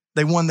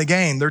 they won the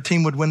game. Their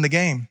team would win the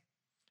game.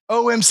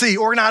 OMC,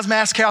 Organized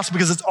Mass Chaos,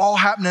 because it's all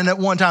happening at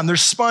one time.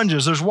 There's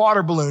sponges, there's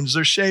water balloons,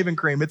 there's shaving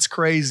cream. It's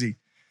crazy.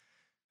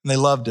 And they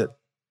loved it.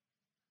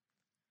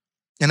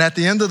 And at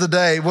the end of the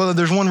day, well,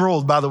 there's one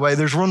rule, by the way.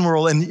 There's one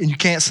rule, and you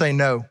can't say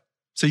no.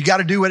 So you got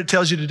to do what it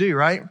tells you to do,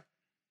 right?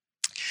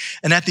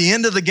 And at the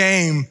end of the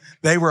game,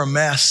 they were a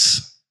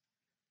mess.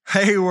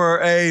 They were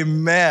a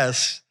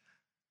mess.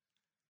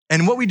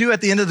 And what we do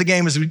at the end of the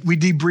game is we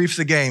debrief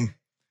the game.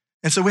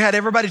 And so we had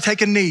everybody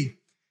take a knee.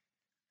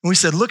 And we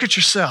said, look at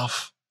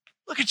yourself.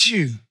 Look at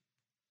you.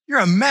 You're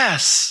a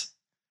mess.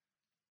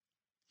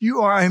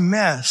 You are a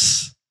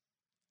mess.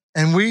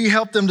 And we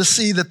help them to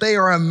see that they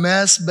are a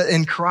mess, but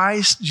in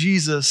Christ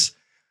Jesus,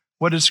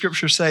 what did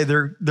Scripture say?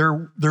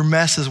 Their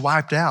mess is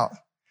wiped out.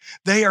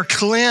 They are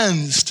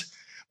cleansed.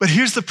 But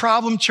here's the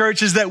problem,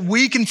 church, is that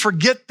we can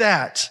forget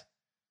that.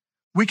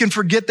 We can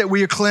forget that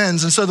we are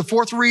cleansed. And so the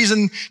fourth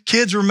reason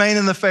kids remain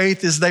in the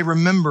faith is they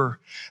remember.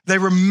 They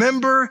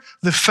remember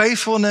the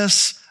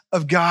faithfulness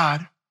of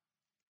God.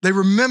 They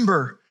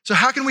remember. So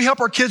how can we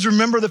help our kids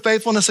remember the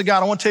faithfulness of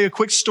God? I want to tell you a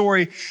quick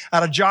story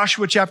out of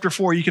Joshua chapter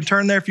 4. You can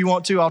turn there if you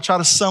want to. I'll try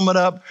to sum it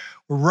up.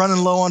 We're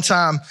running low on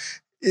time.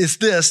 It's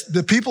this: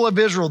 the people of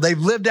Israel, they've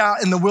lived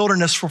out in the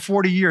wilderness for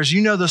 40 years.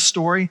 You know the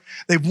story.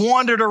 They've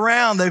wandered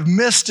around. They've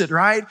missed it,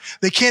 right?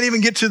 They can't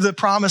even get to the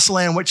promised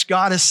land, which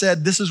God has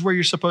said, this is where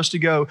you're supposed to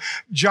go.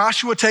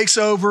 Joshua takes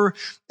over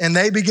and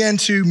they begin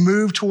to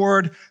move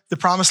toward the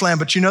promised land.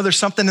 But you know, there's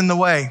something in the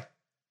way.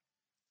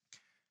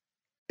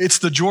 It's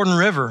the Jordan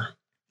River.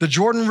 The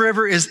Jordan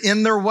River is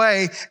in their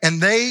way,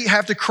 and they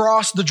have to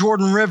cross the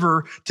Jordan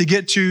River to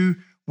get to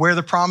where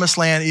the promised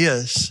land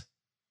is.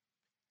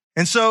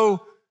 And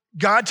so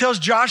God tells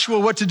Joshua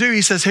what to do.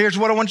 He says, here's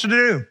what I want you to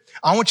do.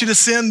 I want you to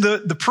send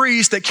the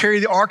priests that carry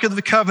the Ark of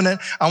the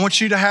Covenant. I want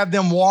you to have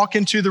them walk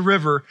into the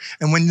river.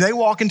 And when they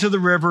walk into the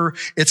river,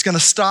 it's going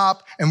to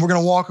stop and we're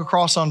going to walk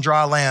across on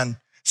dry land.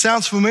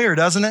 Sounds familiar,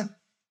 doesn't it?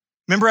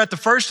 Remember at the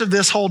first of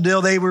this whole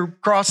deal, they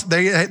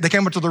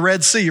came up to the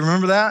Red Sea. You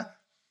remember that?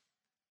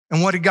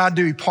 And what did God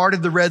do? He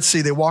parted the Red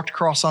Sea. They walked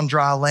across on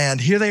dry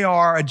land. Here they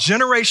are a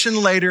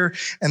generation later,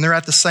 and they're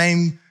at the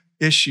same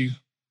issue.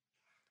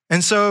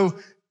 And so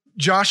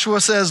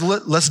Joshua says,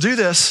 let's do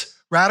this.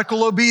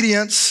 Radical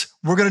obedience.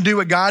 We're going to do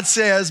what God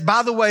says.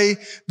 By the way,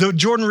 the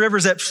Jordan River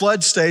is at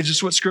flood stage.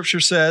 That's what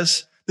Scripture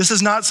says. This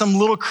is not some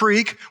little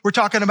creek. We're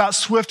talking about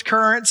swift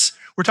currents.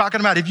 We're talking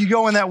about if you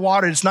go in that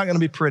water, it's not going to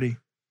be pretty.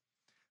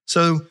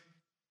 So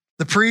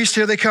the priests,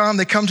 here they come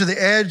to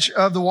the edge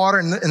of the water.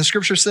 And the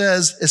Scripture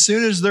says, as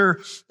soon as their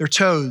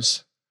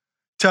toes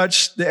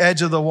touched the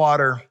edge of the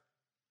water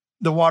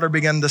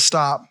began to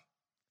stop.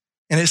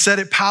 And it said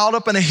it piled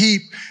up in a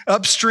heap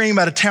upstream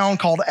at a town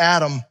called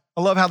Adam.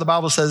 I love how the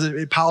Bible says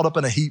it piled up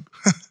in a heap.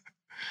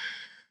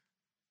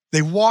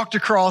 They walked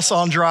across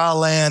on dry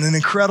land, an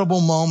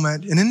incredible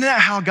moment. And isn't that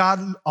how God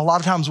a lot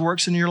of times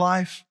works in your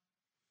life?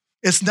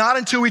 It's not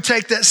until we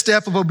take that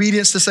step of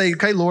obedience to say,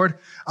 okay, Lord,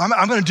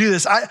 I'm going to do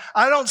this.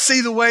 I don't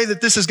see the way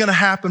that this is going to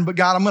happen, but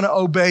God, I'm going to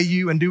obey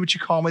you and do what you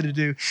call me to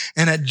do.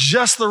 And at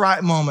just the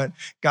right moment,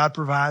 God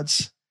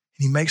provides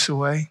and he makes a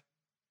way.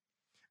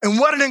 And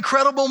what an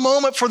incredible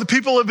moment for the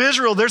people of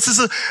Israel. This is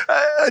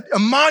a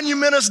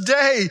monumentous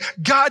day.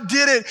 God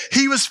did it.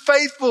 He was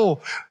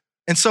faithful.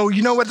 And so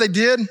you know what they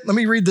did? Let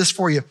me read this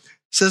for you. It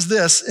says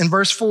this in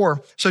verse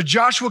 4. So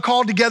Joshua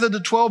called together the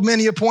 12 men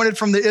he appointed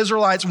from the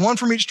Israelites, one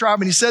from each tribe,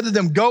 and he said to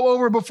them, go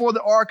over before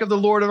the ark of the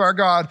Lord of our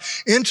God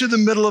into the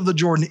middle of the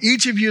Jordan.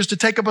 Each of you is to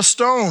take up a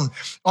stone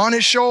on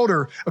his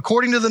shoulder,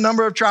 according to the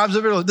number of tribes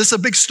of Israel. This is a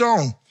big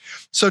stone.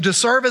 So to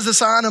serve as a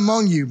sign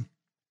among you,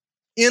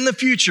 in the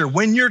future,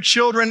 when your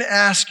children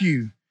ask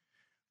you,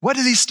 what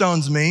do these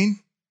stones mean?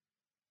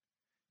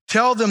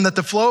 Tell them that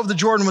the flow of the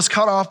Jordan was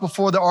cut off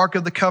before the Ark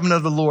of the Covenant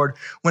of the Lord.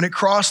 When it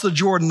crossed the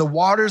Jordan, the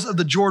waters of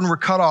the Jordan were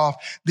cut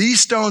off. These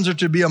stones are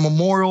to be a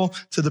memorial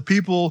to the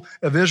people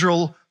of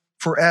Israel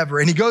forever.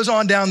 And he goes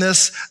on down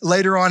this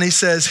later on. He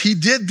says, he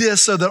did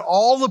this so that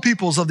all the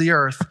peoples of the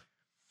earth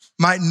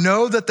might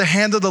know that the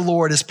hand of the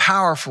Lord is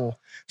powerful,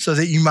 so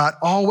that you might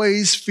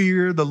always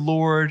fear the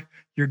Lord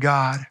your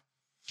God.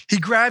 He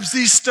grabs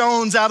these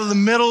stones out of the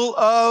middle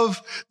of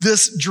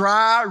this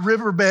dry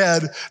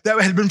riverbed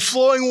that had been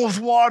flowing with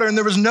water, and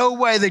there was no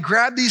way. They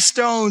grab these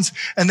stones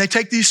and they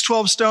take these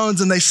 12 stones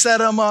and they set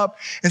them up.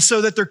 And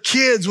so that their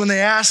kids, when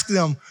they ask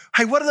them,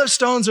 hey, what are those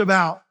stones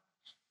about?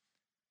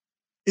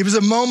 It was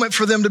a moment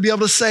for them to be able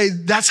to say,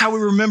 that's how we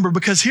remember,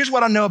 because here's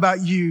what I know about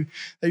you,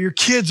 that your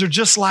kids are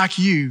just like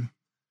you.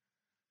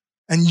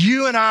 And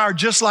you and I are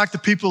just like the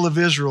people of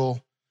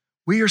Israel.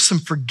 We are some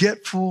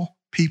forgetful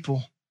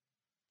people.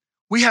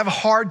 We have a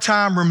hard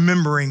time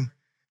remembering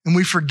and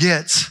we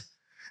forget.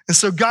 And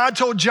so God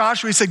told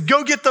Joshua, he said,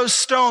 go get those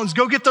stones,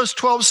 go get those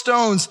 12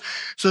 stones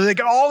so they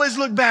can always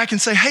look back and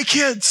say, hey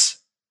kids,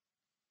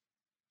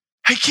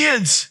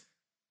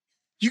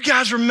 you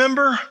guys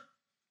remember?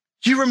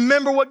 You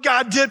remember what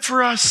God did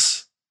for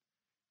us?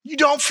 You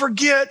don't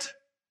forget.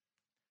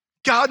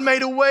 God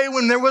made a way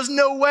when there was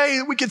no way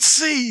that we could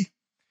see.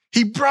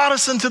 He brought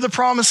us into the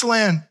promised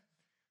land.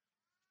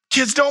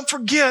 Kids, don't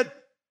forget.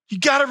 You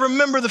got to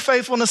remember the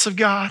faithfulness of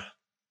God.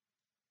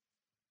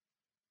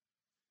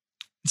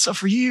 And so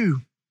for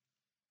you,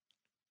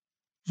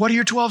 what are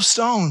your 12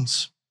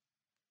 stones?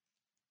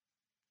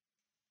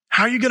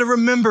 How are you going to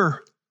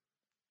remember?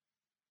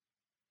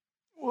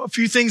 Well, a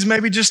few things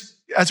maybe just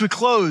as we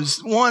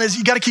close. One is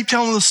you got to keep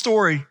telling the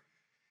story.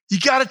 You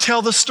got to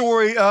tell the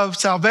story of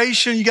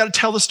salvation. You got to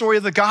tell the story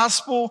of the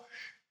gospel.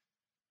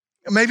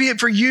 Maybe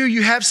for you,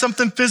 you have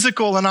something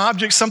physical, an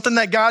object, something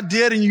that God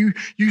did, and you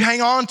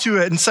hang on to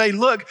it and say,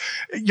 look,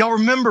 y'all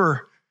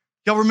remember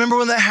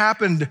when that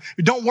happened.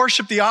 Don't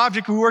worship the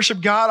object. We worship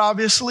God,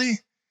 obviously.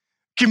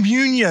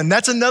 Communion,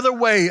 that's another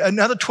way,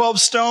 another 12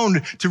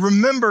 stone to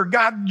remember,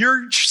 God,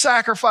 your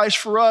sacrifice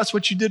for us,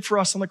 what you did for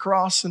us on the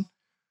cross. And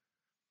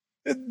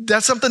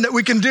that's something that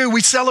we can do.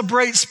 We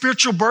celebrate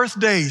spiritual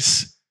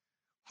birthdays.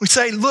 We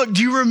say, look,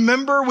 do you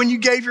remember when you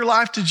gave your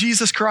life to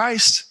Jesus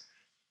Christ?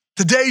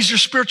 Today's your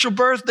spiritual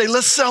birthday.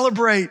 Let's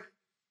celebrate.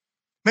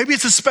 Maybe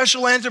it's a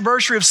special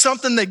anniversary of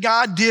something that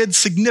God did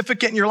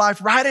significant in your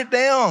life. Write it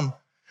down.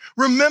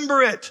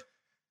 Remember it.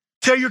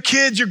 Tell your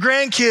kids, your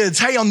grandkids,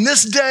 hey, on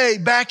this day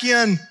back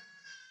in,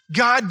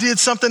 God did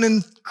something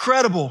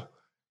incredible.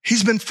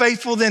 He's been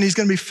faithful then. He's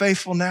going to be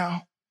faithful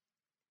now.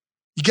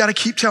 You got to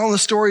keep telling the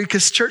story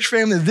because church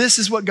family, this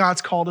is what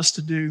God's called us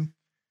to do.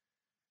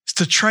 It's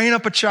to train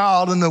up a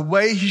child in the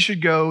way he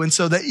should go. And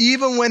so that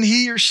even when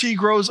he or she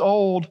grows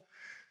old,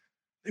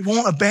 they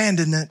won't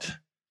abandon it.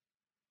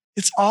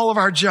 It's all of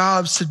our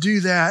jobs to do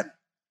that.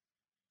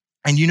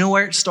 And you know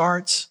where it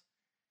starts?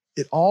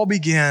 It all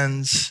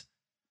begins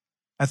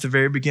at the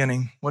very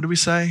beginning. What do we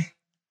say?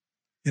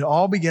 It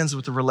all begins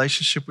with the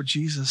relationship with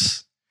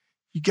Jesus.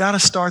 You got to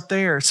start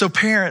there. So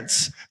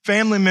parents,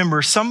 family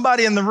members,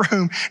 somebody in the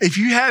room, if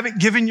you haven't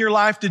given your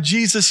life to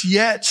Jesus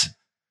yet,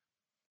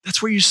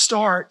 that's where you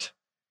start.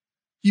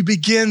 You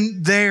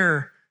begin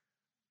there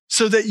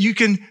so that you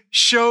can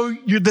show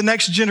the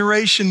next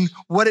generation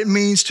what it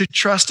means to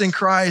trust in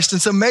Christ.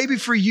 And so maybe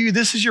for you,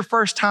 this is your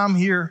first time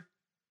here.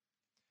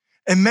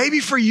 And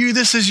maybe for you,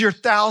 this is your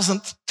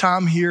 1,000th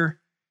time here.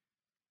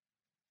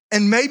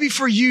 And maybe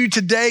for you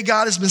today,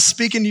 God has been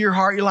speaking to your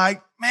heart. You're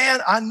like, man,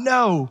 I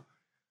know,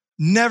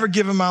 never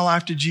given my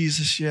life to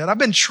Jesus yet. I've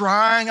been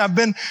trying, I've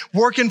been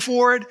working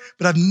for it,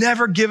 but I've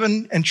never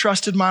given and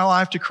trusted my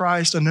life to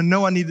Christ. And I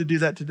know I need to do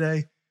that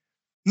today.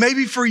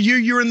 Maybe for you,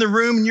 you're in the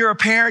room and you're a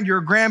parent, you're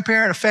a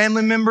grandparent, a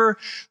family member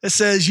that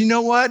says, you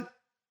know what?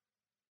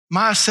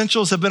 My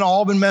essentials have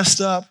all been messed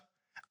up.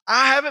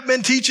 I haven't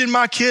been teaching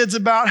my kids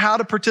about how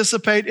to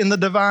participate in the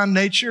divine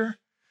nature.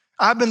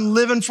 I've been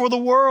living for the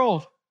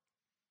world.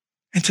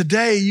 And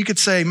today you could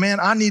say, man,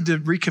 I need to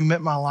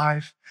recommit my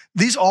life.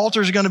 These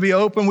altars are going to be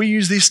open. We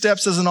use these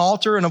steps as an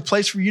altar and a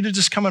place for you to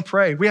just come and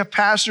pray. We have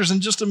pastors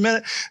in just a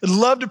minute that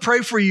love to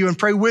pray for you and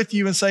pray with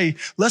you and say,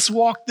 let's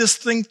walk this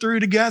thing through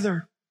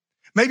together.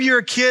 Maybe you're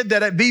a kid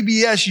that at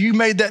VBS, you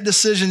made that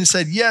decision and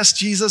said, yes,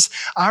 Jesus,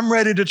 I'm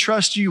ready to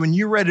trust you and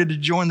you're ready to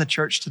join the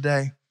church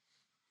today.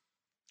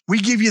 We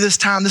give you this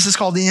time. This is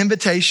called the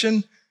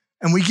invitation.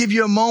 And we give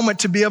you a moment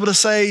to be able to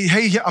say,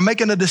 hey, I'm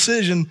making a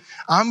decision.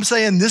 I'm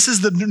saying this is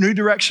the new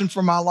direction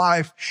for my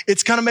life.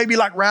 It's kind of maybe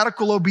like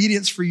radical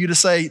obedience for you to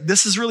say,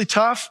 this is really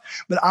tough,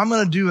 but I'm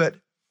going to do it.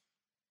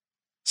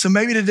 So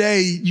maybe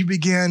today you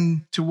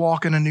begin to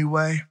walk in a new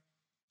way.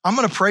 I'm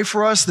going to pray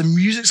for us. The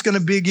music's going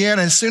to begin.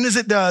 And as soon as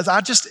it does,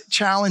 I just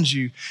challenge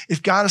you,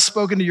 if God has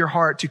spoken to your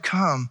heart, to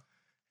come,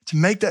 to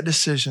make that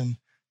decision,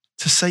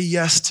 to say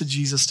yes to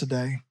Jesus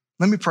today.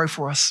 Let me pray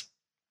for us.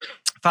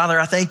 Father,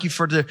 I thank you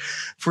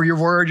for your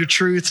word, your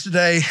truth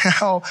today,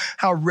 how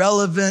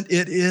relevant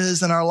it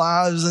is in our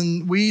lives.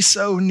 And we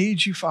so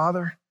need you,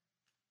 Father.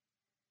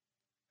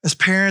 As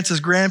parents,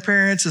 as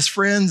grandparents, as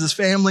friends, as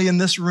family in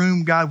this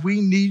room, God, we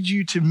need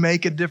you to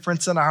make a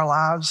difference in our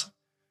lives.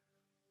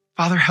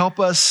 Father, help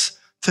us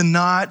to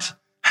not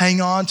hang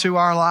on to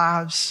our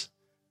lives,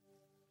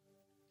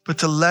 but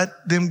to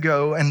let them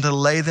go and to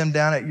lay them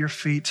down at your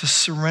feet, to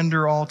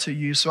surrender all to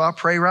you. So I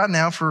pray right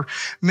now for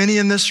many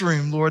in this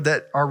room, Lord,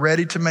 that are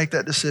ready to make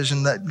that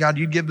decision, that God,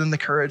 you give them the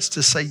courage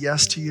to say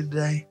yes to you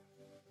today.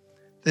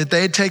 That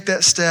they'd take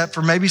that step.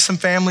 For maybe some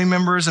family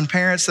members and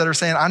parents that are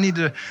saying, I need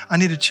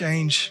to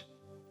change.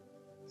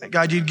 That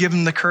God, you'd give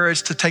them the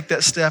courage to take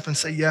that step and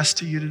say yes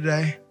to you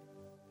today.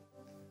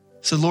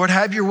 So Lord,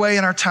 have your way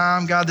in our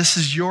time. God, this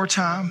is your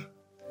time.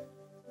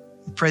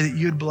 We pray that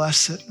you'd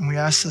bless it. And we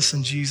ask this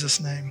in Jesus'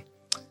 name.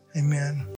 Amen.